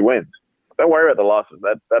is 3 wins. Don't worry about the losses.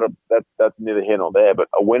 That's neither here nor there. But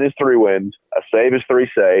a win is 3 wins, a save is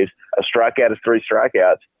 3 saves, a strikeout is 3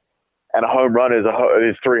 strikeouts, and a home run is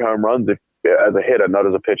 3 home runs as a hitter, not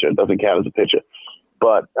as a pitcher. It doesn't count as a pitcher.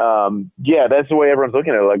 But yeah, that's the way everyone's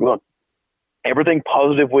looking at it. Like, look, everything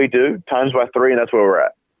positive we do times by 3, and that's where we're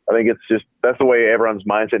at. I think that's the way everyone's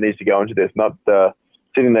mindset needs to go into this, not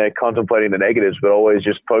sitting there contemplating the negatives, but always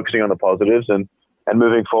just focusing on the positives and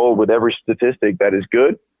moving forward with every statistic that is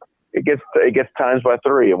good. It gets times by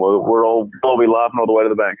 3, and we'll all be laughing all the way to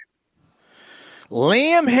the bank.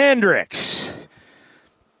 Liam Hendriks.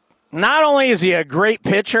 Not only is he a great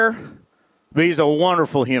pitcher, but he's a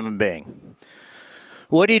wonderful human being.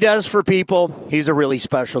 What he does for people, he's a really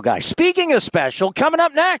special guy. Speaking of special, coming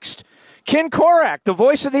up next, Ken Korach, the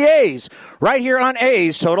voice of the A's, right here on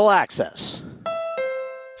A's Total Access.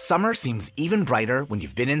 Summer seems even brighter when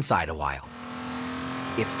you've been inside a while.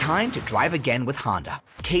 It's time to drive again with Honda,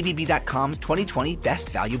 KBB.com's 2020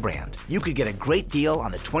 Best Value brand. You could get a great deal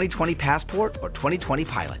on the 2020 Passport or 2020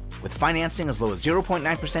 Pilot, with financing as low as 0.9%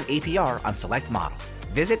 APR on select models.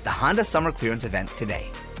 Visit the Honda Summer Clearance event today.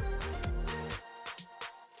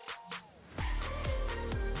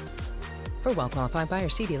 For well-qualified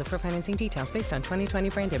buyers, see dealer for financing details based on 2020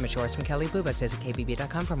 brand image source from Kelley Blue Book. Visit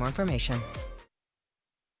KBB.com for more information.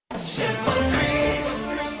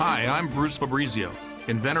 Hi, I'm Bruce Fabrizio,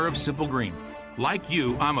 inventor of Simple Green. Like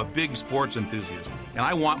you, I'm a big sports enthusiast, and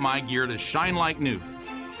I want my gear to shine like new.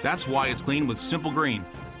 That's why it's cleaned with Simple Green,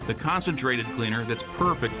 the concentrated cleaner that's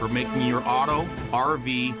perfect for making your auto,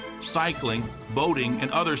 RV, cycling, boating, and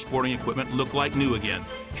other sporting equipment look like new again.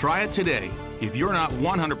 Try it today. If you're not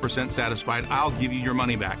 100% satisfied, I'll give you your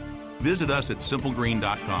money back. Visit us at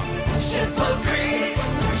simplegreen.com. Simple Green,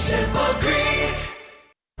 Simple Green.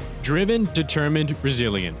 Driven, determined,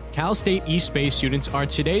 resilient. Cal State East Bay students are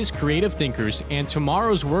today's creative thinkers and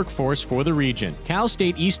tomorrow's workforce for the region. Cal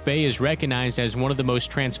State East Bay is recognized as one of the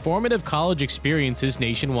most transformative college experiences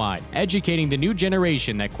nationwide, educating the new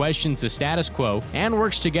generation that questions the status quo and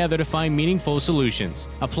works together to find meaningful solutions.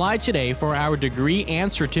 Apply today for our degree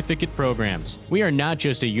and certificate programs. We are not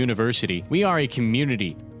just a university, we are a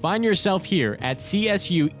community. Find yourself here at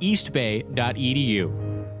csueastbay.edu.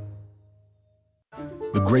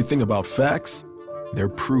 The great thing about facts, they're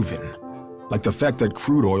proven. Like the fact that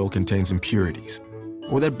crude oil contains impurities,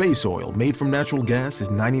 or that base oil made from natural gas is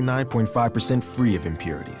 99.5% free of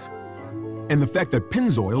impurities. And the fact that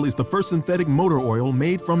Pennzoil is the first synthetic motor oil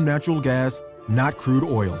made from natural gas, not crude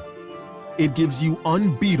oil. It gives you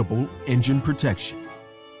unbeatable engine protection.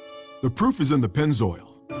 The proof is in the Pennzoil.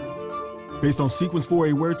 Based on Sequence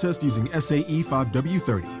 4A wear test using SAE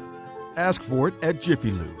 5W30. Ask for it at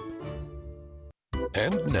Jiffy Lube.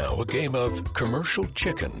 And now a game of Commercial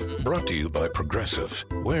Chicken, brought to you by Progressive,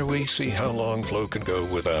 where we see how long Flo can go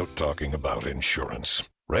without talking about insurance.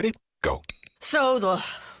 Ready? Go. So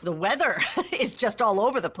the weather is just all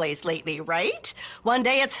over the place lately, right? One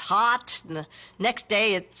day it's hot, and the next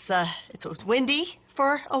day it's windy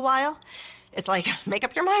for a while. It's like, make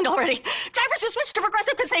up your mind already. Drivers who switch to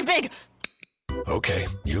Progressive could save big. Okay,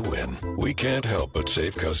 you win. We can't help but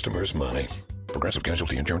save customers money. Progressive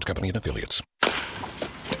Casualty Insurance Company and Affiliates.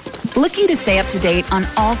 Looking to stay up to date on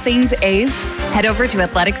all things A's? Head over to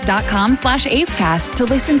athletics.com/A'sCast to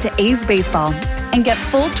listen to A's baseball and get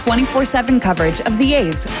full 24/7 coverage of the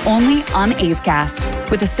A's only on A's Cast.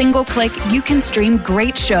 With a single click, you can stream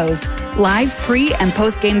great shows, live pre- and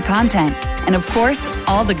post-game content, and of course,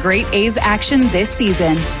 all the great A's action this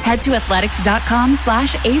season. Head to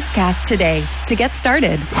athletics.com/A'sCast today to get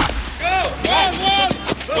started. Go!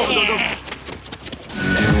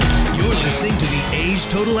 You're listening to the A's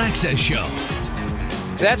Total Access Show.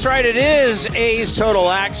 That's right, it is A's Total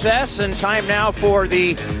Access, and time now for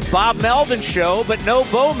the Bob Melvin Show, but no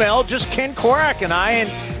Bo Mel, just Ken Korach and I.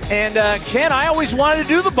 And Ken, I always wanted to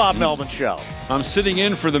do the Bob Melvin Show. I'm sitting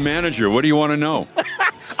in for the manager. What do you want to know?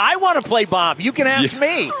 I want to play Bob. You can ask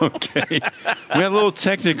me. Okay. We had a little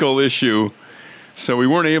technical issue, so we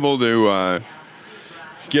weren't able to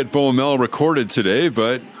get Bo Mel recorded today,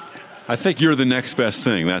 but I think you're the next best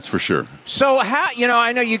thing, that's for sure. So,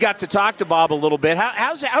 I know you got to talk to Bob a little bit.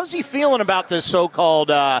 How's he feeling about this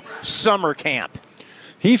so-called summer camp?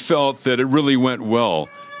 He felt that it really went well,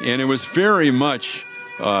 and it was very much,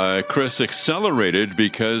 Chris, accelerated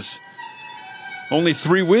because only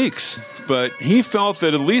 3 weeks. But he felt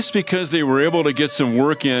that at least because they were able to get some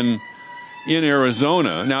work in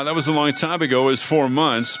Arizona. Now, that was a long time ago. It was 4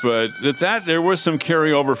 months, but that there was some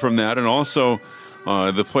carryover from that, and also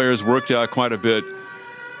the players worked out quite a bit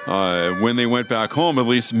when they went back home. At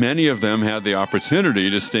least many of them had the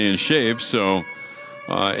opportunity to stay in shape. So,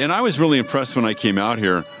 and I was really impressed when I came out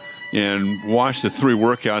here and watched the 3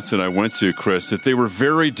 workouts that I went to, Chris, that they were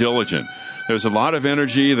very diligent. There's a lot of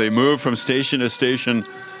energy. They moved from station to station.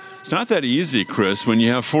 It's not that easy, Chris, when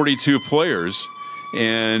you have 42 players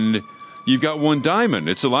and you've got one diamond.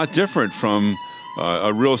 It's a lot different from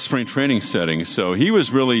a real spring training setting. So he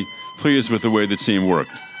was really pleased with the way the team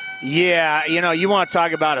worked. Yeah, you want to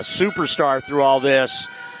talk about a superstar through all this.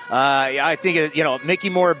 I think, Mickey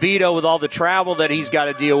Morabito with all the travel that he's got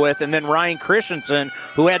to deal with, and then Ryan Christensen,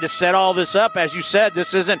 who had to set all this up. As you said,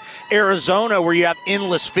 this isn't Arizona where you have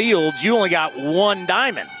endless fields. You only got one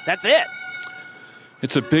diamond. That's it.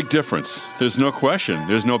 It's a big difference. There's no question.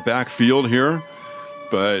 There's no backfield here.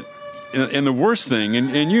 But, and the worst thing,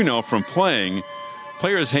 and from playing,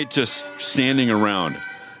 players hate just standing around.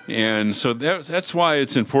 And so that's why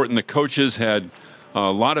it's important the coaches had a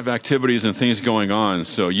lot of activities and things going on.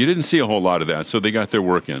 So you didn't see a whole lot of that. So they got their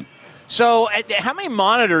work in. So how many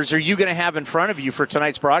monitors are you going to have in front of you for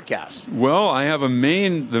tonight's broadcast? Well, I have the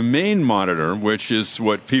main monitor, which is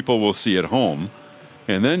what people will see at home.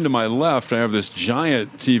 And then to my left, I have this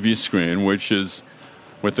giant TV screen, which is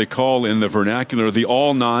what they call in the vernacular the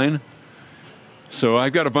all nine. So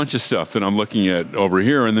I've got a bunch of stuff that I'm looking at over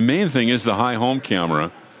here. And the main thing is the high home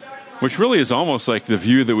camera, which really is almost like the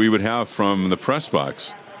view that we would have from the press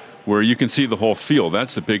box, where you can see the whole field.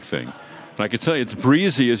 That's the big thing. And I can tell you, it's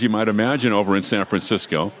breezy, as you might imagine, over in San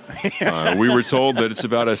Francisco. We were told that it's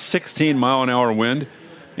about a 16-mile-an-hour wind,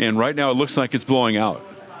 and right now it looks like it's blowing out.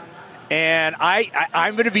 And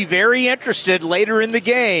I'm going to be very interested later in the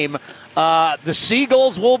game. The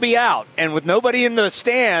Seagulls will be out, and with nobody in the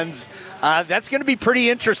stands, that's going to be pretty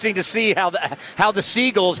interesting to see how the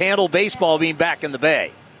Seagulls handle baseball being back in the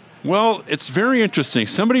Bay. Well, it's very interesting.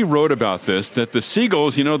 Somebody wrote about this, that the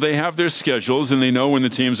Seagulls, they have their schedules and they know when the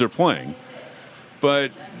teams are playing.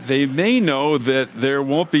 But they may know that there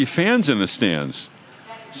won't be fans in the stands.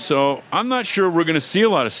 So I'm not sure we're going to see a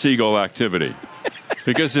lot of Seagull activity.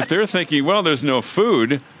 Because if they're thinking, well, there's no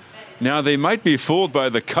food, now they might be fooled by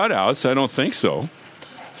the cutouts. I don't think so.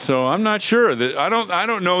 So I'm not sure. I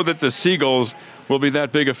don't know that the Seagulls will be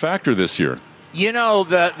that big a factor this year.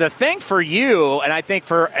 The thing for you, and I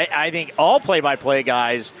think all play-by-play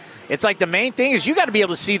guys, it's like the main thing is you got to be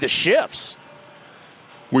able to see the shifts.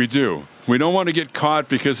 We do. We don't want to get caught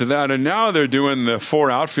because of that. And now they're doing the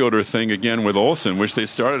 4-outfielder thing again with Olsen, which they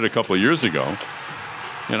started a couple of years ago.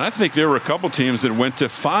 And I think there were a couple teams that went to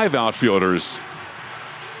 5 outfielders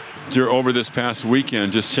over this past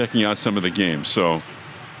weekend just checking out some of the games. So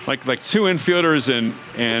like 2 infielders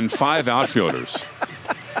and 5 outfielders.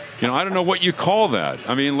 I don't know what you call that.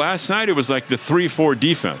 I mean, last night it was like the 3-4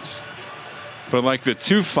 defense. But like the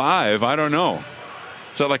 2-5, I don't know.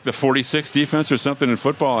 Is that like the 46 defense or something in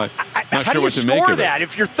football? I'm not sure what to make of it. How do you score that?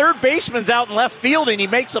 If your third baseman's out in left field and he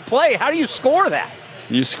makes a play, how do you score that?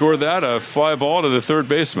 You score that, a fly ball to the third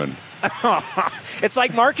baseman. It's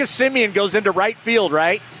like Marcus Semien goes into right field,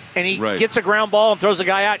 right? And he gets a ground ball and throws a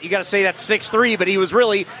guy out. You got to say that's 6-3, but he was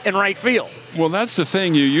really in right field. Well, that's the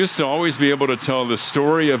thing. You used to always be able to tell the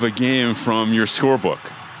story of a game from your scorebook.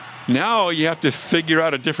 Now you have to figure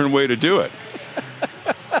out a different way to do it.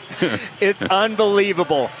 It's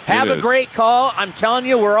unbelievable. Have a great call. I'm telling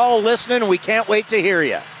you, we're all listening, and we can't wait to hear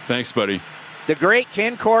you. Thanks, buddy. The great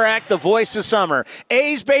Ken Korak, the voice of summer.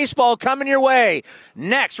 A's baseball coming your way.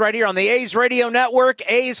 Next, right here on the A's Radio Network,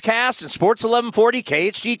 A's Cast and Sports 1140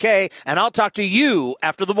 KHGK, and I'll talk to you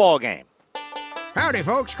after the ball game. Howdy,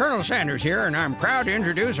 folks. Colonel Sanders here, and I'm proud to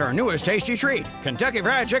introduce our newest tasty treat, Kentucky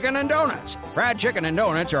Fried Chicken and Donuts. Fried chicken and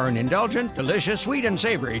donuts are an indulgent, delicious, sweet, and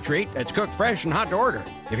savory treat that's cooked fresh and hot to order.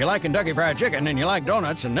 If you like Kentucky Fried Chicken and you like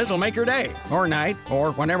donuts, then this'll make your day, or night,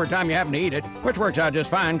 or whenever time you happen to eat it, which works out just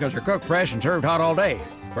fine because they're cooked fresh and served hot all day.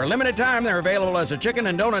 For a limited time, they're available as a chicken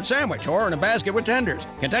and donut sandwich or in a basket with tenders.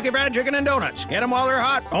 Kentucky Fried Chicken and Donuts. Get them while they're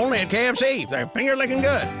hot, only at KFC. They're finger-licking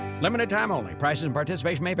good. Limited time only. Prices and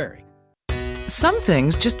participation may vary. Some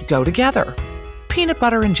things just go together. Peanut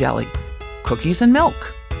butter and jelly, cookies and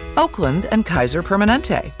milk, Oakland and Kaiser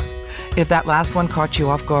Permanente. If that last one caught you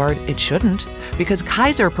off guard, it shouldn't, because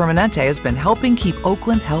Kaiser Permanente has been helping keep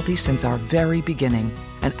Oakland healthy since our very beginning.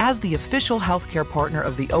 And as the official healthcare partner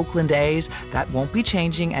of the Oakland A's, that won't be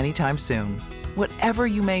changing anytime soon. Whatever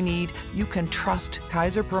you may need, you can trust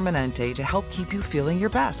Kaiser Permanente to help keep you feeling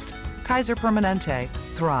your best. Kaiser Permanente.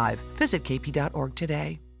 Thrive. Visit kp.org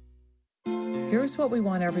today. Here's what we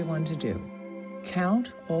want everyone to do.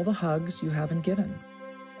 Count all the hugs you haven't given,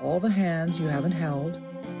 all the hands you haven't held,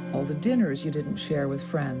 all the dinners you didn't share with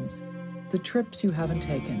friends, the trips you haven't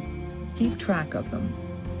taken. Keep track of them.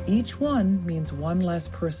 Each one means one less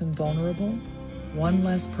person vulnerable, one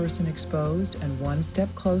less person exposed, and one step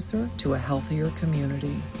closer to a healthier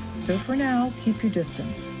community. So for now, keep your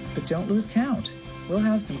distance, but don't lose count. We'll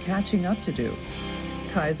have some catching up to do.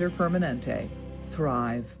 Kaiser Permanente.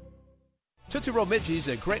 Thrive. Tootsie Roll Midgie is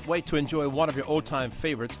a great way to enjoy one of your old-time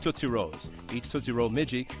favorites, Tootsie Rolls. Each Tootsie Roll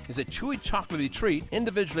Midgie is a chewy, chocolatey treat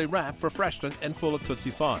individually wrapped for freshness and full of Tootsie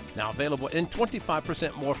Fun. Now available in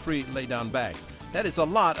 25% more free lay-down bags. That is a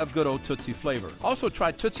lot of good old Tootsie flavor. Also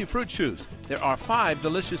try Tootsie Fruit Chews. There are 5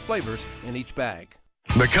 delicious flavors in each bag.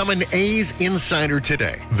 Become an A's insider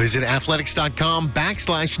today. Visit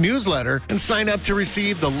athletics.com/newsletter and sign up to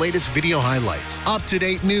receive the latest video highlights,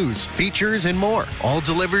 up-to-date news, features, and more. All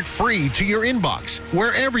delivered free to your inbox,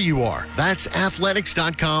 wherever you are. That's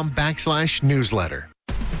athletics.com/newsletter.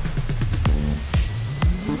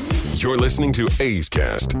 You're listening to A's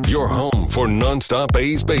Cast, your home for nonstop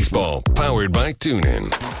A's baseball, powered by TuneIn.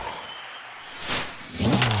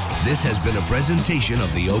 This has been a presentation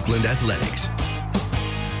of the Oakland Athletics.